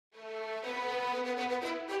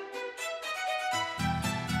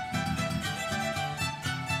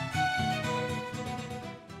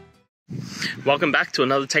Welcome back to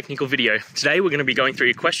another technical video. Today we're going to be going through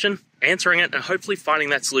your question, answering it, and hopefully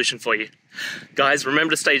finding that solution for you. Guys,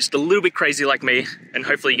 remember to stay just a little bit crazy like me, and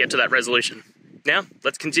hopefully you get to that resolution. Now,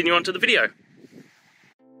 let's continue on to the video.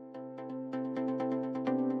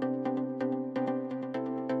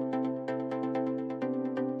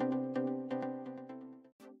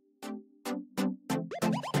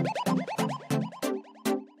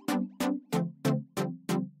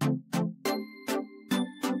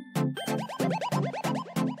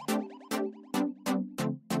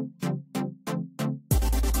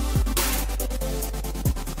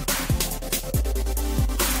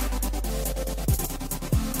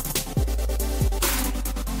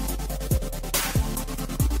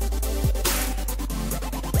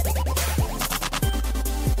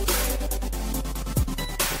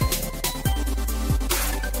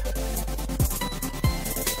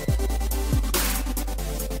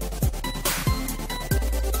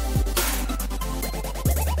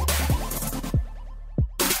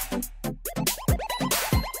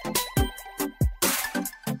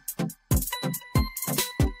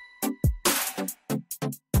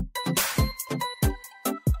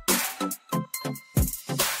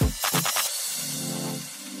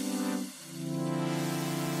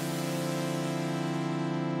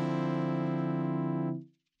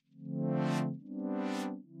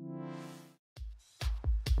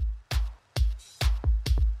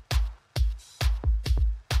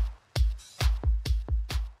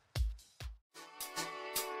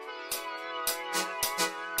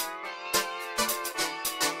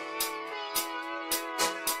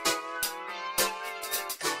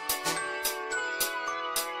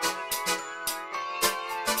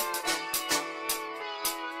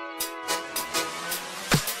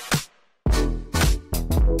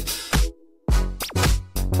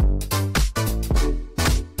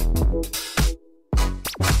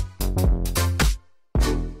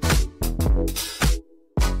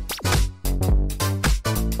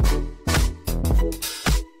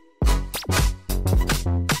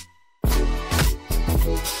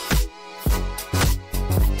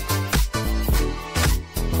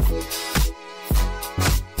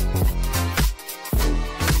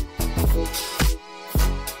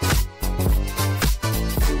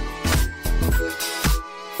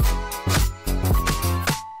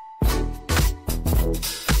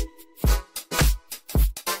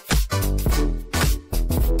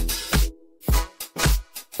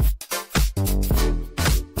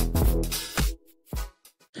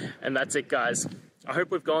 And that's it, guys. I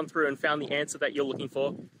hope we've gone through and found the answer that you're looking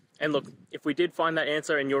for. And look, if we did find that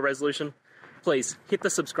answer in your resolution, please hit the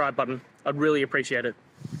subscribe button. I'd really appreciate it.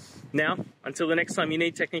 Now, until the next time you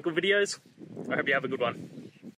need technical videos, I hope you have a good one.